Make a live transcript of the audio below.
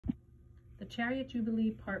Chariot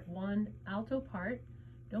Jubilee Part 1, alto part.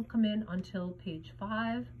 Don't come in until page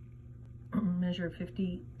 5, measure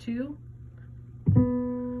 52,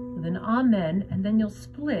 with an amen, and then you'll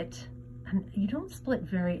split. And you don't split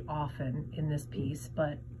very often in this piece,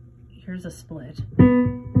 but here's a split.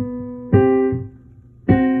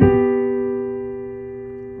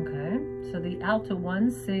 Okay, so the alto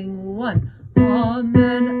ones sing 1,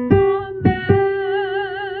 amen, amen.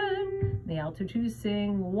 The alto twos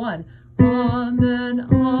sing 1, amen,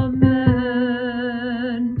 amen,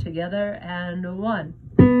 together, and 1.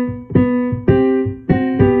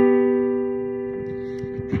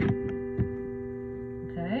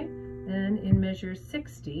 Okay, then in measure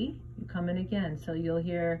 60, you come in again. So you'll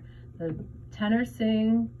hear the tenor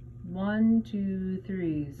sing 1, 2,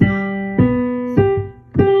 3.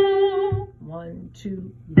 Low, 1,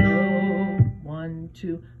 2, low, 1,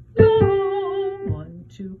 2, low, 1,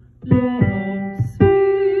 2, low, swing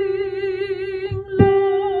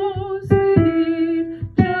low, sweet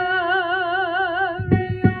chariot.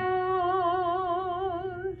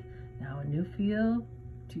 Now a new feel,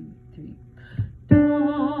 2, 3.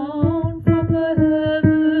 Down from the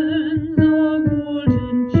heavens, a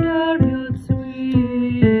golden chariot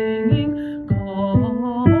swinging,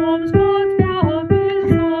 comes God's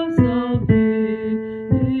promise of salvation.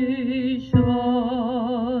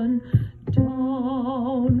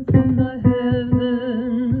 Down from the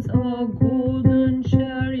heavens, a golden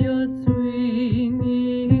chariot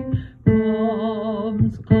swinging,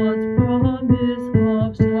 comes God's promise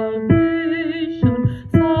of salvation.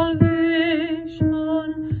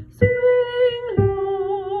 Swing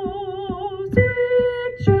low,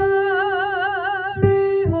 sweet chariot,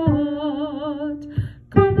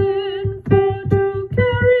 coming for to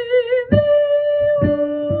carry me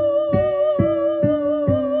home.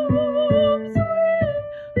 Swing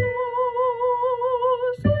low,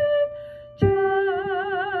 sweet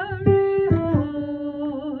chariot,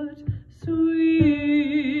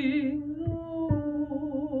 swing low,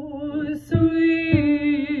 swing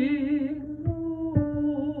low.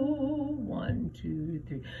 1, 2,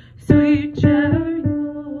 3. Sweet chariot.